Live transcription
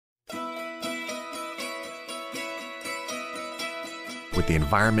With the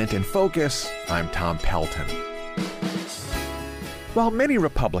environment in focus, I'm Tom Pelton. While many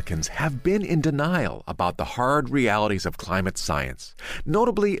Republicans have been in denial about the hard realities of climate science,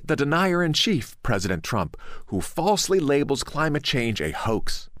 notably the denier-in-chief, President Trump, who falsely labels climate change a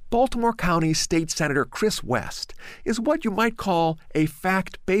hoax, Baltimore County State Senator Chris West is what you might call a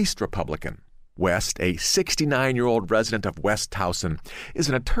fact-based Republican. West, a 69-year-old resident of West Towson, is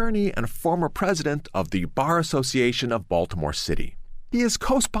an attorney and former president of the Bar Association of Baltimore City. He is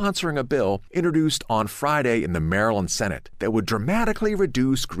co-sponsoring a bill introduced on Friday in the Maryland Senate that would dramatically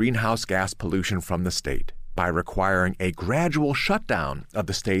reduce greenhouse gas pollution from the state by requiring a gradual shutdown of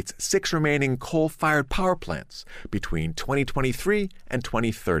the state's 6 remaining coal-fired power plants between 2023 and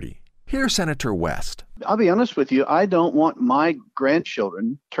 2030. Here's Senator West. I'll be honest with you, I don't want my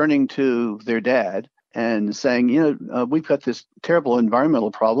grandchildren turning to their dad and saying, we've got this terrible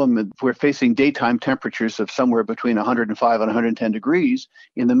environmental problem, and we're facing daytime temperatures of somewhere between 105 and 110 degrees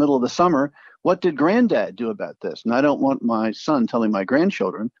in the middle of the summer. What did granddad do about this? And I don't want my son telling my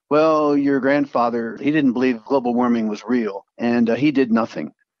grandchildren, well, your grandfather, he didn't believe global warming was real, and he did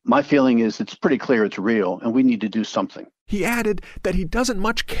nothing. My feeling is it's pretty clear it's real, and we need to do something. He added that he doesn't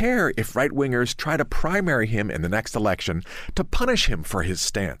much care if right-wingers try to primary him in the next election to punish him for his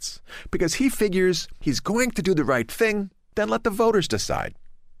stance, because he figures he's going to do the right thing, then let the voters decide.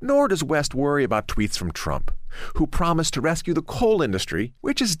 Nor does West worry about tweets from Trump, who promised to rescue the coal industry,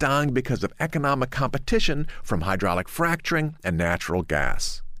 which is dying because of economic competition from hydraulic fracturing and natural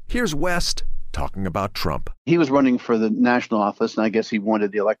gas. Here's West talking about Trump. He was running for the national office, and I guess he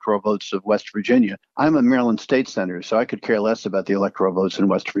wanted the electoral votes of West Virginia. I'm a Maryland state senator, so I could care less about the electoral votes in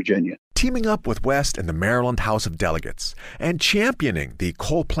West Virginia. Teaming up with West in the Maryland House of Delegates and championing the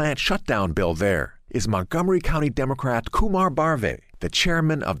coal plant shutdown bill there is Montgomery County Democrat Kumar Barve, the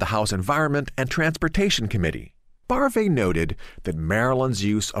chairman of the House Environment and Transportation Committee. Barve noted that Maryland's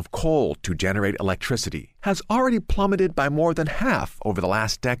use of coal to generate electricity has already plummeted by more than half over the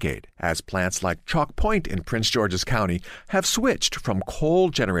last decade, as plants like Chalk Point in Prince George's County have switched from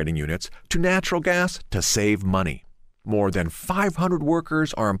coal-generating units to natural gas to save money. More than 500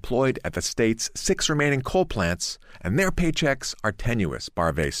 workers are employed at the state's 6 remaining coal plants, and their paychecks are tenuous,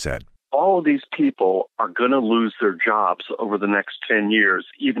 Barve said. All of these people are going to lose their jobs over the next 10 years,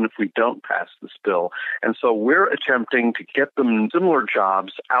 even if we don't pass this bill. And so we're attempting to get them similar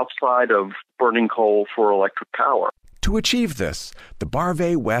jobs outside of burning coal for electric power. To achieve this, the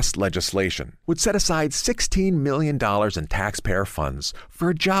Barve-West legislation would set aside $16 million in taxpayer funds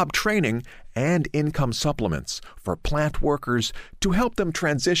for job training and income supplements for plant workers to help them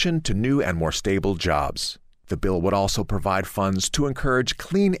transition to new and more stable jobs. The bill would also provide funds to encourage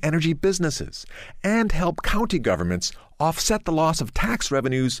clean energy businesses and help county governments offset the loss of tax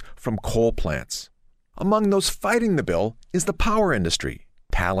revenues from coal plants. Among those fighting the bill is the power industry.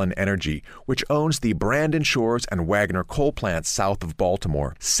 Talen Energy, which owns the Brandon Shores and Wagner coal plants south of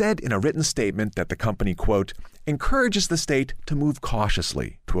Baltimore, said in a written statement that the company, quote, encourages the state to move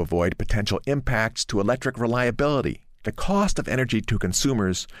cautiously to avoid potential impacts to electric reliability, the cost of energy to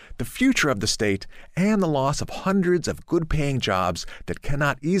consumers, the future of the state, and the loss of hundreds of good-paying jobs that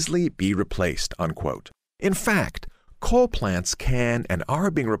cannot easily be replaced, unquote. In fact, coal plants can and are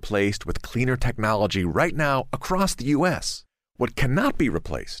being replaced with cleaner technology right now across the U.S. What cannot be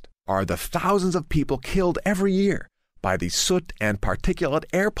replaced are the thousands of people killed every year by the soot and particulate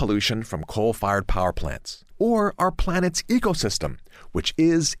air pollution from coal-fired power plants, or our planet's ecosystem, which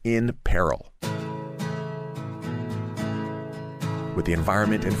is in peril. With the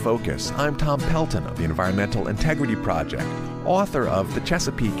environment in focus, I'm Tom Pelton of the Environmental Integrity Project, author of The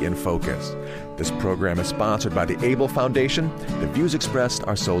Chesapeake in Focus. This program is sponsored by the Able Foundation. The views expressed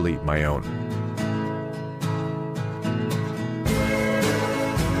are solely my own.